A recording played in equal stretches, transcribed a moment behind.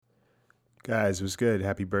Guys, what's good?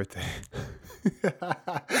 Happy birthday.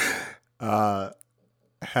 uh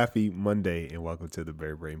Happy Monday and welcome to the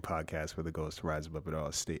Bear Brain Podcast where the goal is to rise above it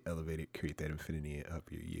all, stay elevated, create that infinity and up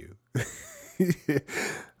your you.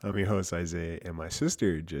 I'm your host Isaiah and my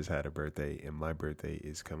sister just had a birthday and my birthday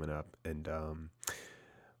is coming up and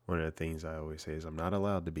one of the things I always say is I'm not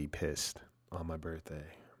allowed to be pissed on my birthday.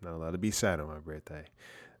 I'm not allowed to be sad on my birthday.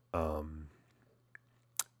 Um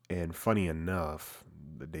and funny enough,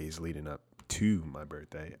 the days leading up to my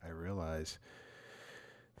birthday, I realized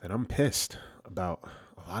that I'm pissed about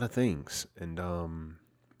a lot of things. And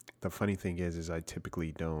the funny thing is I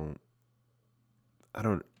typically I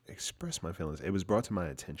don't express my feelings. It was brought to my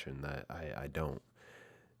attention that I don't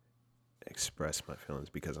express my feelings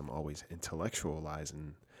because I'm always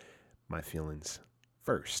intellectualizing my feelings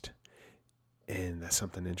first. And that's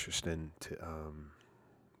something interesting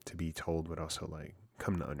to be told, but also like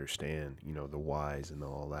come to understand, the whys and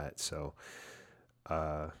all that. So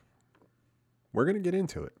uh we're gonna get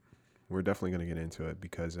into it. We're definitely gonna get into it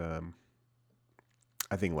because I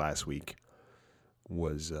think last week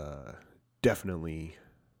was definitely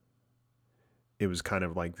it was kind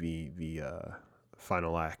of like the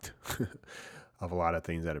final act of a lot of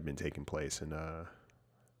things that have been taking place, and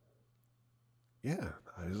yeah,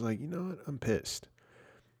 I was like, you know what, I'm pissed.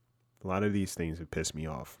 A lot of these things have pissed me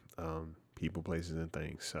off, people, places, and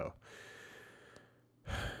things. So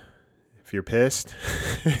if you're pissed,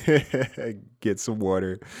 get some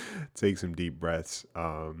water, take some deep breaths.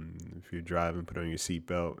 If you're driving, put on your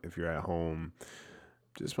seatbelt. If you're at home,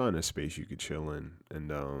 just find a space you could chill in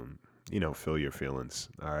and, feel your feelings.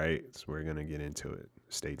 All right. So we're going to get into it.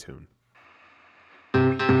 Stay tuned.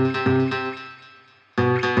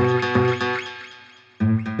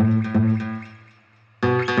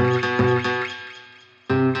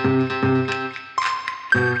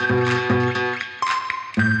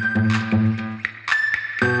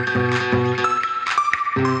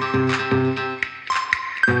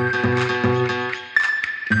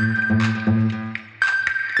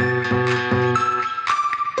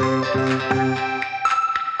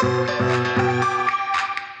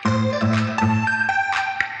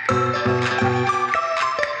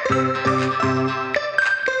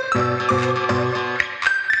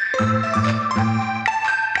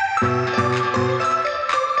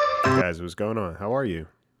 Guys, what's going on? How are you?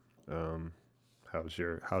 Um, how's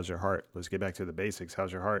your heart? Let's get back to the basics.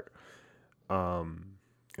 How's your heart? Um,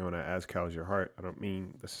 and when I ask how's your heart, I don't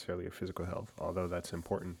mean necessarily a physical health, although that's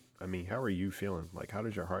important. I mean, how are you feeling? Like, how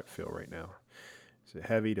does your heart feel right now? Is it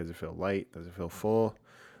heavy? Does it feel light? Does it feel full?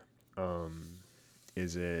 Um,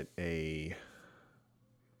 is it I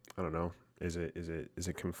don't know. Is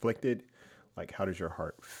it conflicted? Like, how does your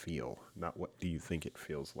heart feel? Not what do you think it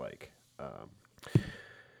feels like?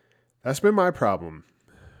 That's been my problem,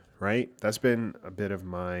 right? That's been a bit of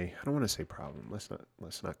my, I don't want to say problem. Let's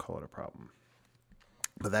not call it a problem.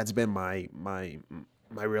 But that's been my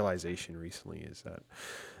realization recently is that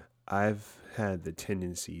I've had the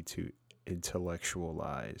tendency to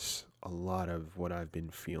intellectualize a lot of what I've been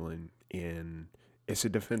feeling, and it's a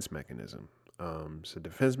defense mechanism. It's a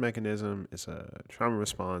defense mechanism. It's a trauma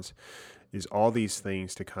response. Is all these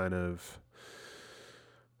things to kind of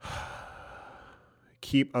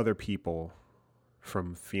keep other people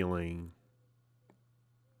from feeling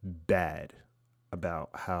bad about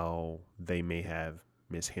how they may have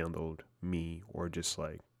mishandled me or just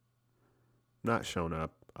like not shown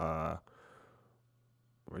up or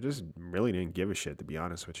just really didn't give a shit, to be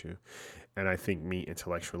honest with you. And I think me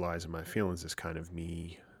intellectualizing my feelings is kind of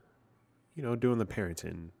me, doing the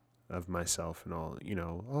parenting of myself and all,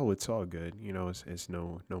 oh, it's all good. It's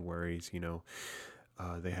no worries,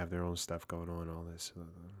 they have their own stuff going on, all this.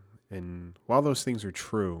 And while those things are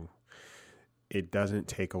true, it doesn't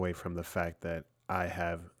take away from the fact that I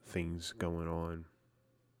have things going on.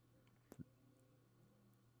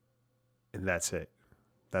 And that's it.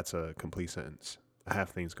 That's a complete sentence. I have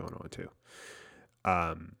things going on too.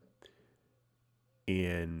 Um,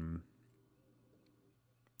 and,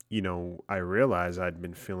 I realized I'd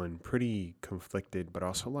been feeling pretty conflicted, but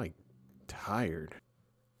also like tired.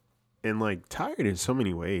 And like tired in so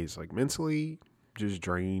many ways, like mentally just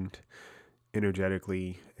drained,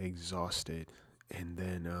 energetically exhausted. And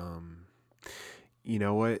then, you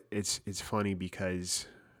know what? It's funny because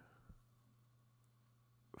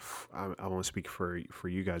I won't speak for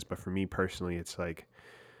you guys, but for me personally, it's like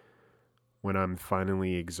when I'm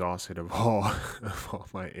finally exhausted of all of all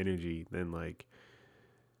my energy, then like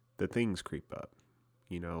the things creep up,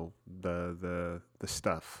 the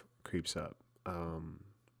stuff creeps up.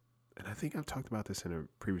 And I think I've talked about this in a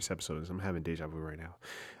previous episode. I'm having deja vu right now.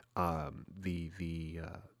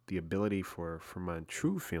 The the ability for my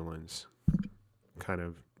true feelings kind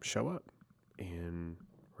of show up. And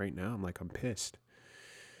right now I'm pissed.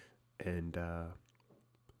 And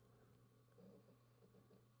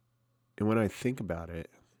when I think about it,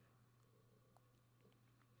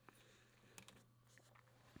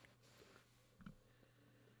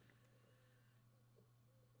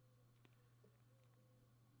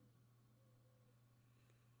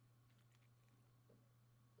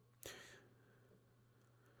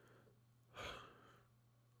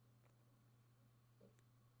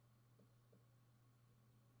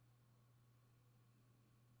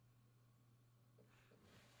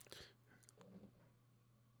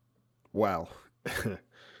 wow.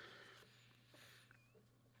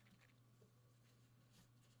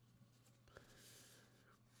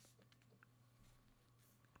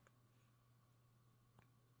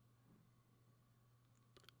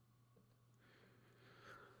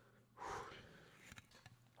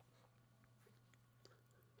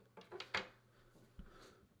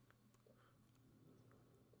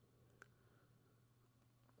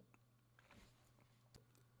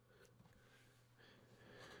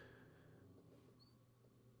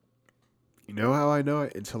 You know how I know I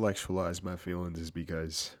intellectualize my feelings is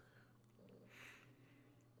because,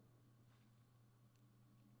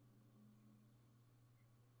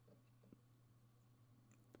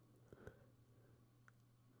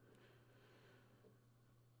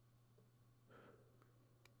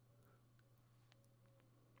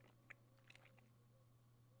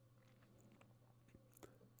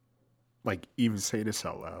 even saying this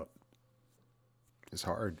out loud is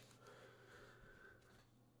hard.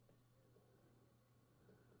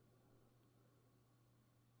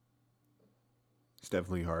 It's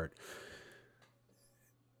definitely hard.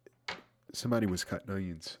 Somebody was cutting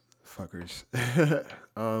onions, fuckers.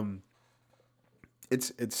 um,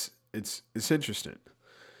 it's interesting,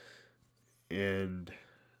 and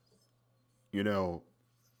you know,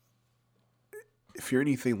 if you're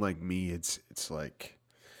anything like me, it's like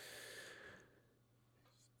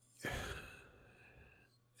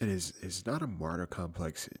it is. It's not a martyr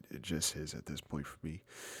complex. It just is at this point for me.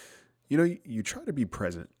 You try to be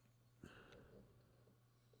present.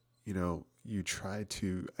 You try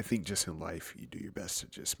to. I think just in life, you do your best to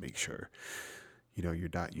just make sure you're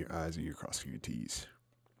dotting your I's and you're crossing your T's.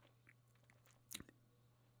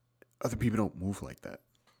 Other people don't move like that,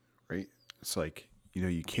 right? It's like,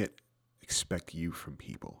 you can't expect you from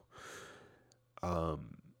people.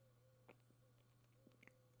 Um,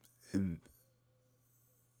 and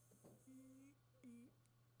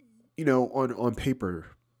on paper,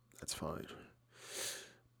 that's fine,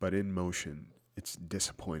 but in motion, it's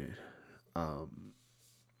disappointing. Um,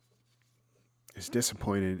 it's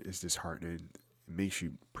disappointing. It's disheartening. It makes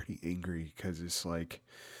you pretty angry because it's like,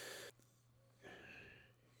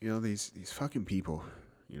 these fucking people,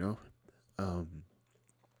 you know. Um,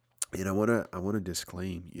 and I wanna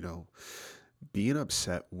disclaim, being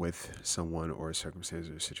upset with someone or a circumstance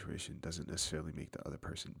or a situation doesn't necessarily make the other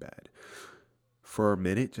person bad. For a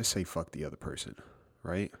minute, just say fuck the other person,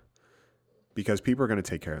 right? Because people are going to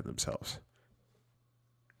take care of themselves.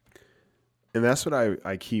 And that's what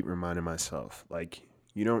I keep reminding myself. Like,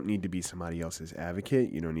 you don't need to be somebody else's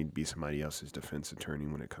advocate. You don't need to be somebody else's defense attorney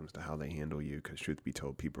when it comes to how they handle you. Because, truth be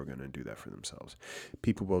told, people are going to do that for themselves.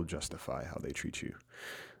 People will justify how they treat you.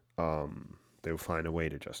 They'll find a way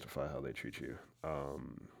to justify how they treat you.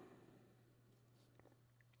 And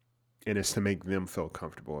it's to make them feel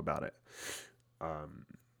comfortable about it. Um,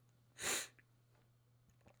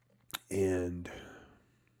 and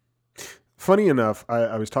funny enough,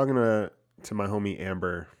 I was talking to my homie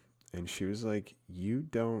Amber, and she was like, "You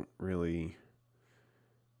don't really."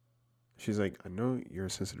 She's like, "I know you're a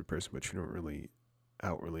sensitive person, but you don't really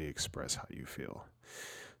outwardly express how you feel.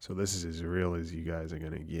 So this is as real as you guys are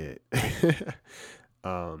gonna get."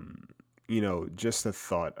 um, just the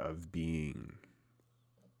thought of being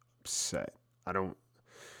upset. I don't.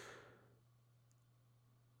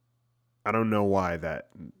 I don't know why that.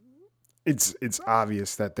 It's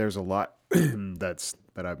obvious that there's a lot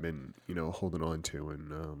that I've been holding on to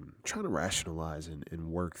and trying to rationalize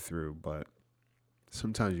and work through, but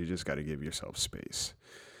sometimes you just got to give yourself space.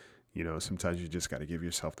 Sometimes you just got to give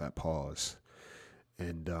yourself that pause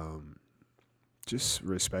and just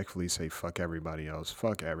respectfully say fuck everybody else,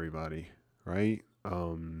 fuck everybody, right?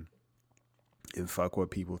 And fuck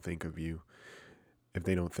what people think of you if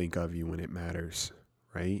they don't think of you when it matters,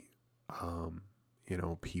 right? Um,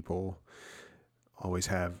 people always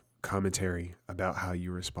have commentary about how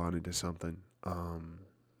you responded to something,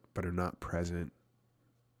 but are not present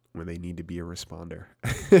when they need to be a responder.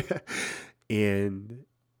 And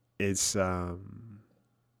it's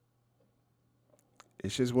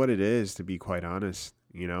it's just what it is, to be quite honest.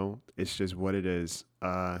 It's just what it is.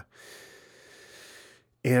 And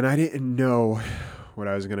I didn't know what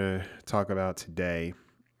I was going to talk about today,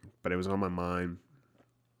 but it was on my mind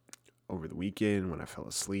over the weekend when I fell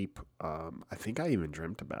asleep. I think I even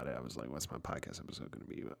dreamt about it. I was like, what's my podcast episode going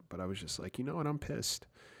to be about? But I was just like, you know what? I'm pissed.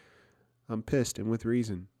 I'm pissed, and with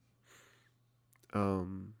reason.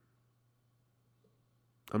 I'm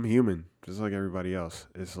human, just like everybody else.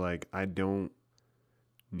 It's like, I don't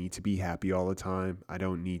need to be happy all the time. I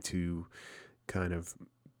don't need to kind of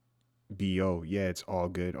be, oh yeah, it's all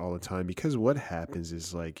good all the time, because what happens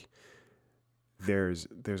is like there's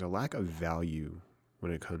a lack of value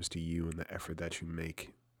when it comes to you and the effort that you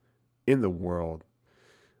make in the world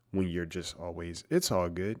when you're just always, it's all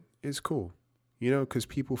good, it's cool, because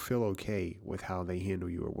people feel okay with how they handle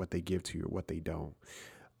you or what they give to you or what they don't.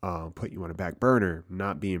 Put you on a back burner,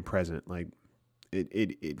 not being present, like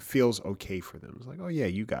it feels okay for them. It's like, oh yeah,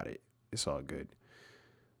 you got it, it's all good.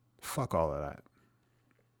 Fuck all of that.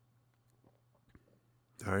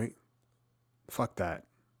 All right, fuck that,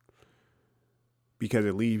 because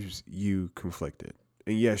it leaves you conflicted.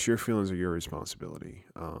 And yes, your feelings are your responsibility.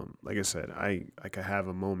 Like I said, I could have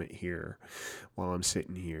a moment here while I'm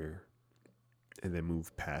sitting here and then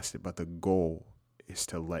move past it. But the goal is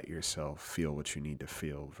to let yourself feel what you need to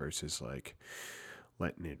feel versus like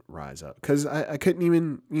letting it rise up. Because I couldn't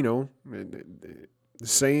even,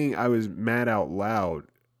 saying I was mad out loud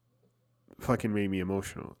fucking made me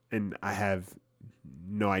emotional. And I have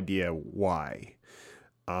no idea why.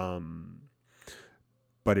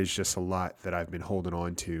 But it's just a lot that I've been holding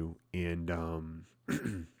on to, and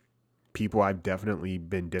people I've definitely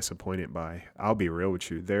been disappointed by. I'll be real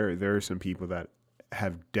with you. There are some people that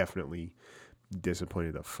have definitely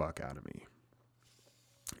disappointed the fuck out of me,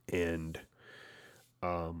 and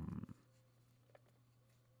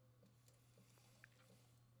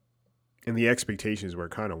and the expectations were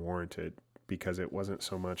kind of warranted, because it wasn't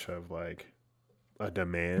so much of like a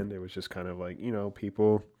demand. It was just kind of like,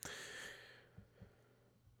 people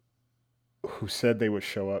who said they would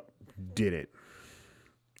show up did it.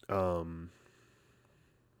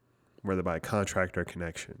 Whether by contract or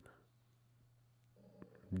connection,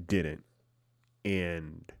 didn't.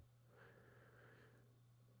 And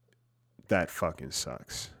that fucking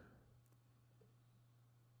sucks.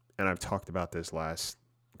 And I've talked about this last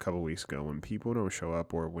couple weeks ago. When people don't show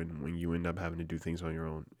up, or when you end up having to do things on your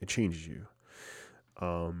own, it changes you.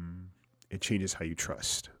 It changes how you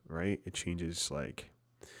trust, right? It changes like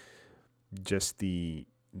just the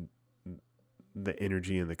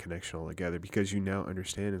energy and the connection all together, because you now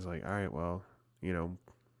understand, it's like, all right, well, I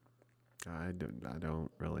don't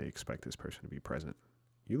really expect this person to be present.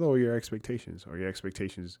 You lower your expectations, or your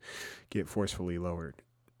expectations get forcefully lowered.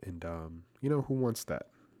 And, who wants that?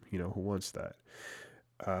 Who wants that?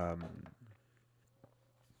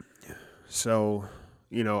 So,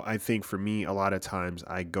 I think for me, a lot of times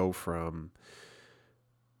I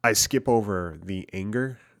skip over the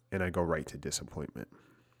anger and I go right to disappointment.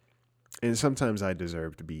 And sometimes I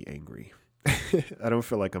deserve to be angry. I don't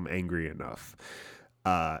feel like I'm angry enough.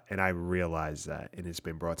 And I realize that, and it's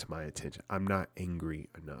been brought to my attention. I'm not angry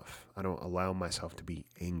enough. I don't allow myself to be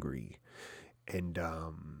angry. And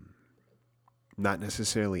not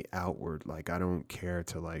necessarily outward. Like, I don't care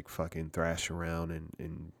to like fucking thrash around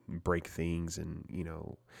and break things and,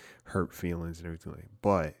 hurt feelings and everything like that.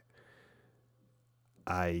 But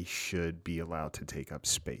I should be allowed to take up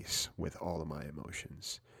space with all of my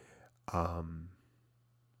emotions. And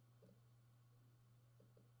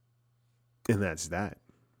that's that.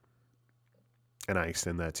 And I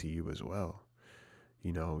extend that to you as well.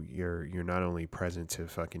 You're not only present to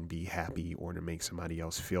fucking be happy or to make somebody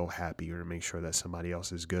else feel happy or to make sure that somebody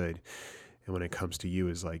else is good. And when it comes to you,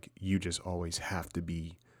 is like, you just always have to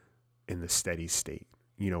be in the steady state,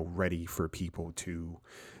 ready for people to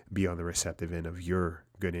be on the receptive end of your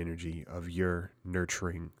good energy, of your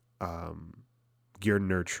nurturing, your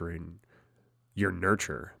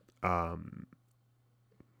nurture,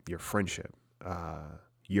 your friendship,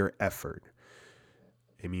 your effort.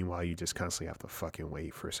 And meanwhile, you just constantly have to fucking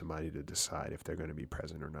wait for somebody to decide if they're going to be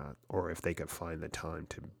present or not, or if they could find the time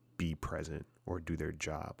to be present or do their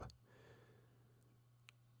job.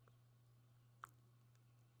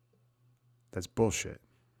 That's bullshit.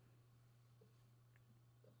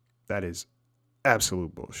 That is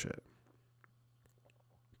absolute bullshit.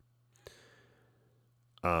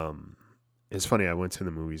 It's funny. I went to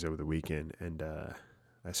the movies over the weekend and I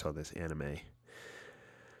saw this anime.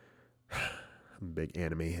 I'm a big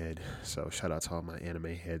anime head, so shout out to all my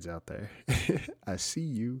anime heads out there. I see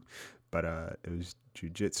you. But it was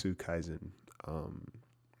Jujutsu Kaisen.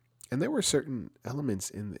 And there were certain elements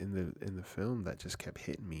in the film that just kept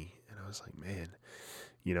hitting me, and I was like, man,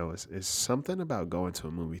 it's something about going to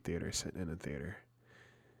a movie theater, sitting in a theater,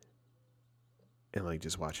 and like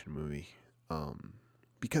just watching a movie,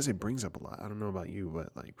 because it brings up a lot. I don't know about you,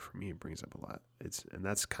 but like for me, it brings up a lot. And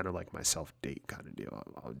that's kind of like my self date kind of deal.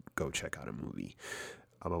 I'll go check out a movie.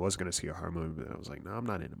 I was gonna see a horror movie, but I was like, no, I'm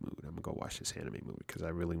not in the mood. I'm gonna go watch this anime movie because I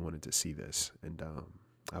really wanted to see this, and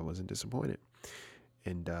I wasn't disappointed.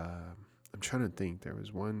 And I'm trying to think. There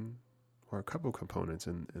was one or a couple components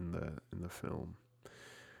in the film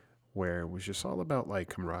where it was just all about like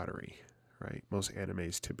camaraderie, right? Most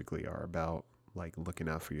animes typically are about like looking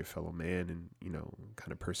out for your fellow man and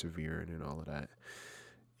kind of persevering and all of that.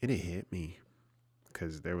 And it hit me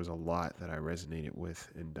because there was a lot that I resonated with,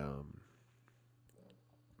 and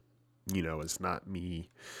it's not me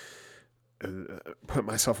put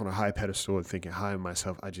myself on a high pedestal and thinking high of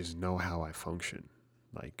myself. I just know how I function.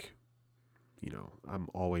 Like, I'm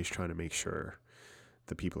always trying to make sure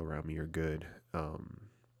the people around me are good. And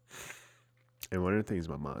one of the things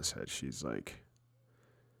my mom said, she's like,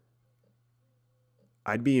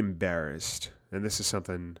 I'd be embarrassed. And this is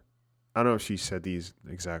something, I don't know if she said these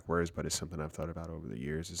exact words, but it's something I've thought about over the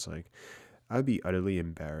years. It's like, I'd be utterly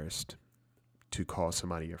embarrassed to call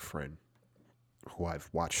somebody a friend who I've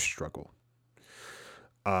watched struggle.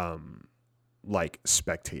 Like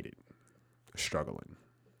spectated struggling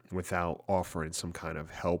without offering some kind of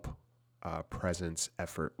help, presence,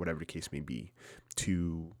 effort, whatever the case may be,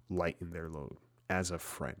 to lighten their load as a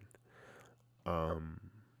friend,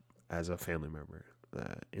 as a family member,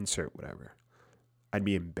 insert whatever. I'd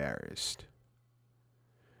be embarrassed.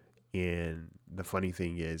 And the funny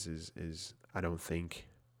thing is I don't think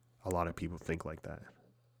a lot of people think like that.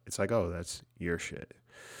 It's like, oh, that's your shit.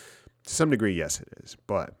 To some degree, yes, it is.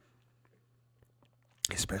 But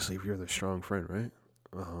especially if you're the strong friend, right?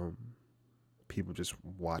 People just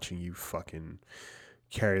watching you fucking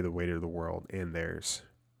carry the weight of the world and theirs.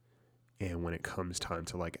 And when it comes time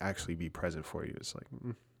to like actually be present for you, it's like,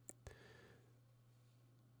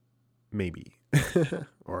 maybe,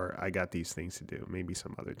 or I got these things to do, maybe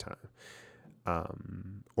some other time.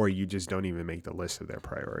 Or you just don't even make the list of their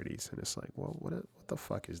priorities. And it's like, well, what the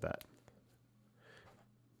fuck is that?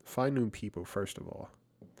 Find new people, first of all.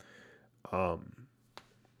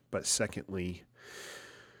 But secondly,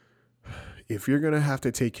 if you're going to have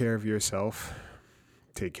to take care of yourself,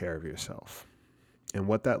 take care of yourself. And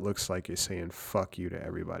what that looks like is saying fuck you to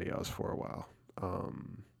everybody else for a while.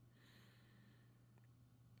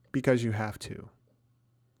 Because you have to.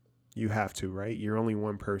 You have to, right? You're only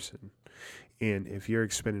one person. And if you're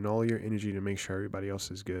expending all your energy to make sure everybody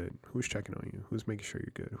else is good, who's checking on you? Who's making sure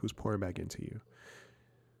you're good? Who's pouring back into you?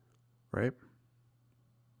 Right?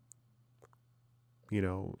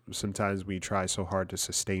 Sometimes we try so hard to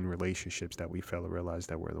sustain relationships that we fail to realize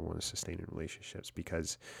that we're the ones sustaining relationships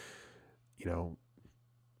because,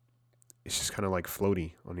 it's just kind of like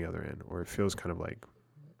floaty on the other end, or it feels kind of like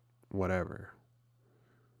whatever.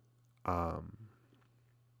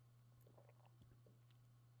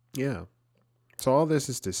 Yeah. So all this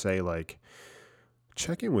is to say, like,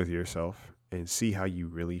 check in with yourself and see how you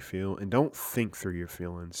really feel, and don't think through your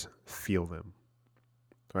feelings. Feel them.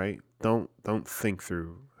 Right? Don't think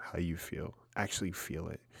through how you feel. Actually feel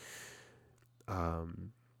it.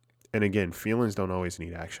 And again, feelings don't always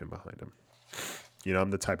need action behind them. I'm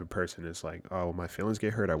the type of person that's like, oh, when my feelings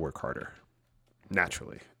get hurt, I work harder.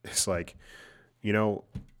 Naturally. It's like,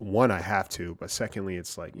 one, I have to, but secondly,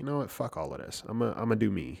 it's like, you know what? Fuck all of this. I'm gonna do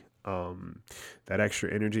me. That extra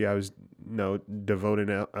energy I was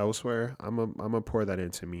devoting elsewhere, I'm gonna pour that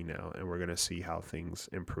into me now, and we're gonna see how things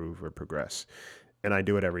improve or progress. And I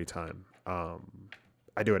do it every time. I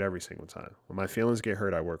do it every single time. When my feelings get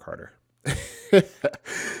hurt, I work harder.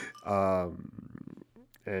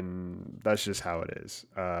 And that's just how it is.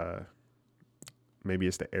 Maybe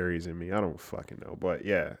it's the Aries in me. I don't fucking know. But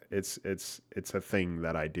yeah, it's a thing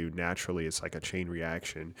that I do naturally. It's like a chain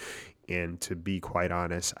reaction. And to be quite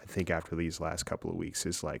honest, I think after these last couple of weeks,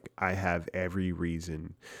 it's like I have every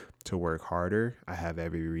reason to work harder. I have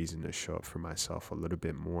every reason to show up for myself a little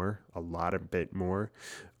bit more, a bit more.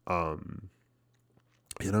 And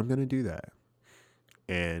I'm going to do that.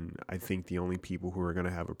 And I think the only people who are going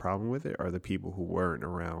to have a problem with it are the people who weren't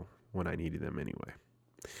around when I needed them anyway.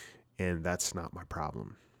 And that's not my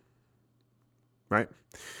problem. Right?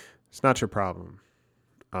 It's not your problem.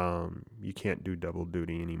 You can't do double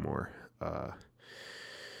duty anymore.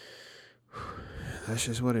 That's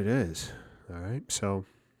just what it is. All right. So,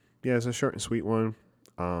 yeah, it's a short and sweet one.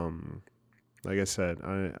 Like I said,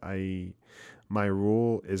 my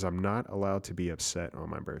rule is I'm not allowed to be upset on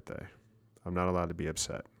my birthday. I'm not allowed to be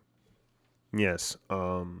upset. Yes.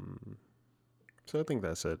 So I think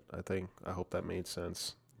that's it. I hope that made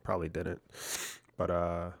sense. Probably didn't.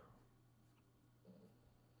 But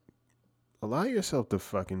allow yourself to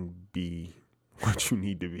fucking be what you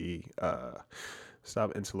need to be.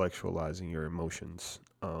 Stop intellectualizing your emotions.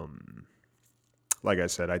 Like I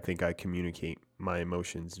said, I think I communicate my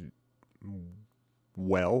emotions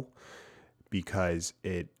well because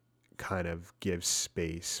it kind of gives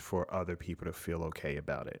space for other people to feel okay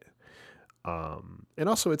about it. And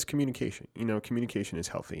also, it's communication. Communication is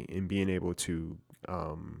healthy, and being able to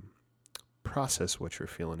process what you're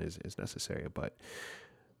feeling is necessary. But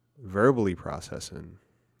verbally processing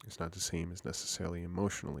is not the same as necessarily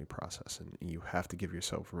emotionally processing. You have to give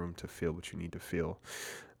yourself room to feel what you need to feel.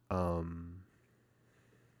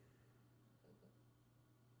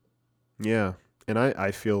 Yeah, and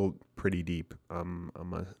I feel pretty deep. I'm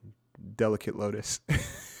a delicate lotus.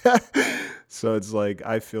 So it's like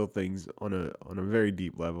I feel things on a very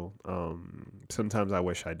deep level. Sometimes I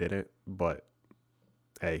wish I didn't, but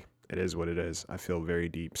hey, it is what it is. I feel very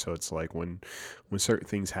deep. So it's like when certain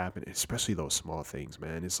things happen, especially those small things,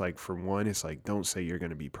 man. It's like for one, it's like don't say you're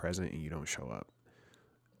gonna be present and you don't show up.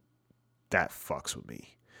 That fucks with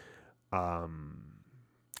me. Um,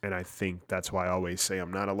 and I think that's why I always say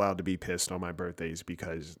I'm not allowed to be pissed on my birthdays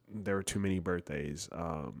because there were too many birthdays,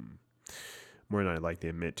 more than I'd like to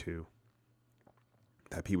admit to,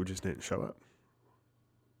 that people just didn't show up.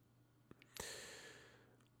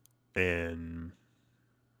 And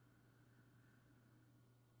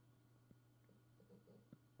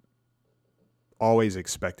always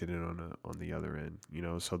expected it on the other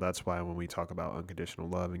end, So that's why when we talk about unconditional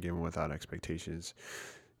love and giving without expectations,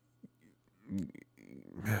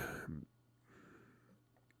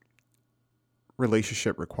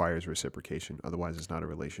 relationship requires reciprocation. Otherwise, it's not a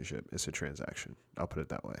relationship; it's a transaction. I'll put it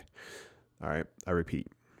that way. All right. I repeat,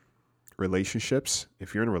 relationships.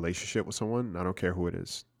 If you're in a relationship with someone, I don't care who it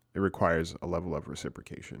is, it requires a level of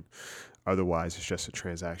reciprocation. Otherwise, it's just a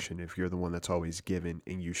transaction. If you're the one that's always given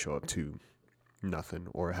and you show up to nothing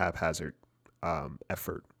or haphazard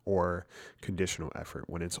effort or conditional effort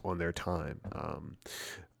when it's on their time,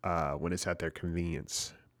 when it's at their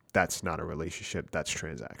convenience, that's not a relationship. That's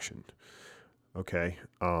transaction. Okay.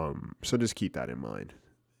 So just keep that in mind.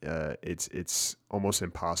 It's almost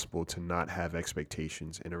impossible to not have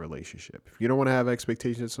expectations in a relationship. If you don't want to have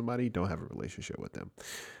expectations of somebody, don't have a relationship with them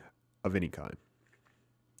of any kind.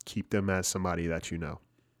 Keep them as somebody that you know.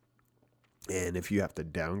 And if you have to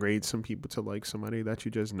downgrade some people to like somebody that you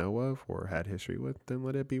just know of or had history with, then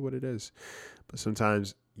let it be what it is. But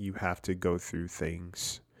sometimes you have to go through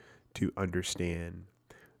things to understand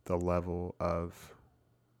the level of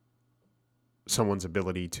someone's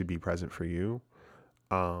ability to be present for you,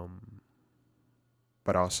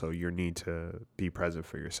 but also your need to be present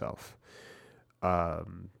for yourself,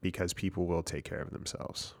 because people will take care of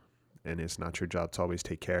themselves. And it's not your job to always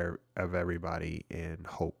take care of everybody and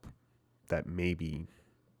hope that maybe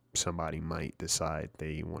somebody might decide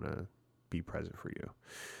they want to be present for you,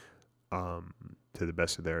 to the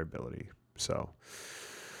best of their ability. So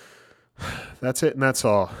that's it, and that's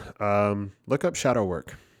all. Look up shadow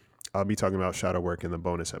work. I'll be talking about shadow work in the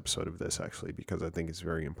bonus episode of this, actually, because I think it's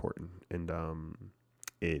very important. And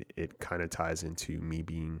it kind of ties into me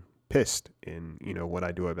being pissed and, what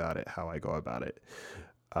I do about it, how I go about it.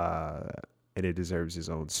 And it deserves its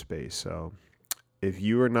own space. So if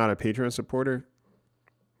you are not a Patreon supporter,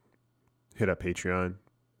 hit up Patreon.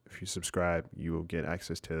 If you subscribe, you will get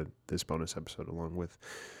access to this bonus episode along with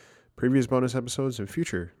previous bonus episodes and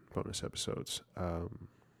future bonus episodes. And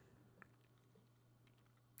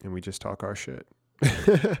we just talk our shit.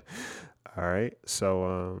 All right.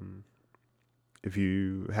 So if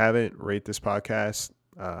you haven't, rate this podcast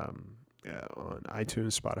on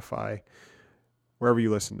iTunes, Spotify, wherever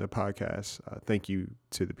you listen to podcasts. Thank you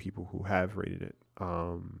to the people who have rated it.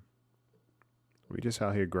 We just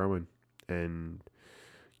out here growing. And,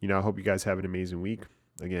 I hope you guys have an amazing week.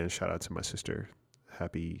 Again, shout out to my sister.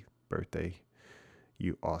 Happy birthday,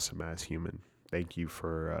 you awesome ass human. Thank you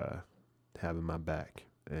for having my back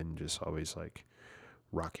and just always like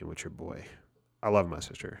rocking with your boy. I love my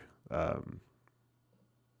sister.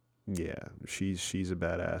 Yeah, she's a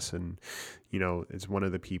badass, and it's one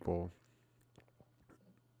of the people.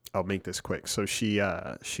 I'll make this quick. So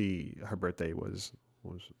her birthday was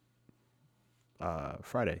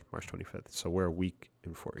Friday, March 25th. So we're a week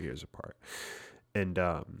and 4 years apart, and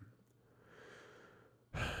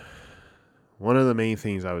one of the main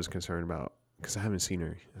things I was concerned about, because I haven't seen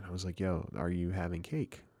her, and I was like, "Yo, are you having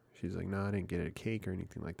cake?" She's like, "No, I didn't get a cake or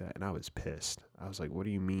anything like that," and I was pissed. I was like, "What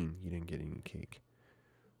do you mean you didn't get any cake?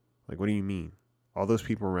 Like, what do you mean?" All those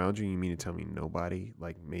people around you, you mean to tell me nobody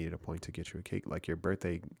like made it a point to get you a cake? Like your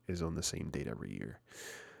birthday is on the same date every year.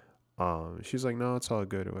 She's like, no, it's all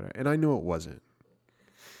good or whatever. And I knew it wasn't.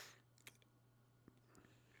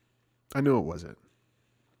 I knew it wasn't.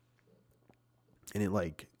 And it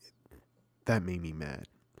like, that made me mad.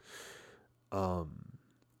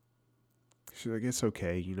 She's like, it's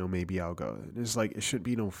okay, you know, maybe I'll go. And it's like, it should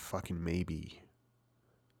be no fucking maybe.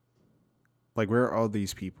 Like, where are all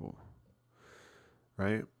these people?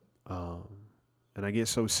 Right? And I get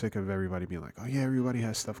so sick of everybody being like, oh yeah, everybody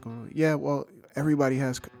has stuff going on. Yeah, well, everybody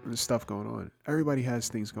has stuff going on. Everybody has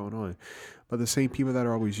things going on. But the same people that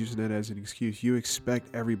are always using that as an excuse, you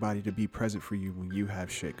expect everybody to be present for you when you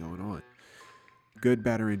have shit going on. Good,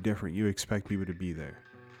 bad, or indifferent, you expect people to be there.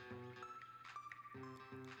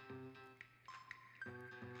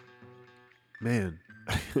 Man.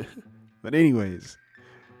 But anyways,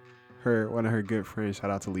 one of her good friends,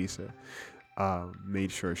 shout out to Lisa,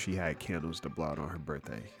 made sure she had candles to blow out on her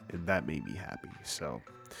birthday, and that made me happy. So,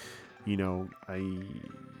 you know,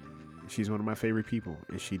 she's one of my favorite people,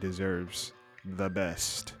 and she deserves the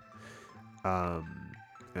best.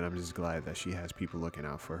 And I'm just glad that she has people looking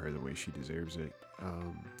out for her the way she deserves it.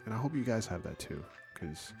 And I hope you guys have that too,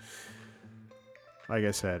 because, like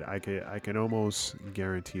I said, I can almost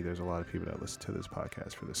guarantee there's a lot of people that listen to this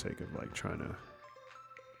podcast for the sake of like trying to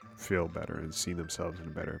feel better and see themselves in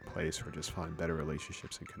a better place, or just find better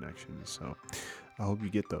relationships and connections. So I hope you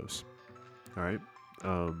get those. All right.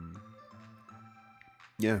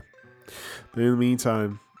 Yeah. But in the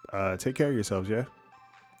meantime, take care of yourselves. Yeah.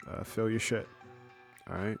 Feel your shit.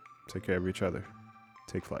 All right. Take care of each other.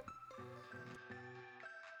 Take flight.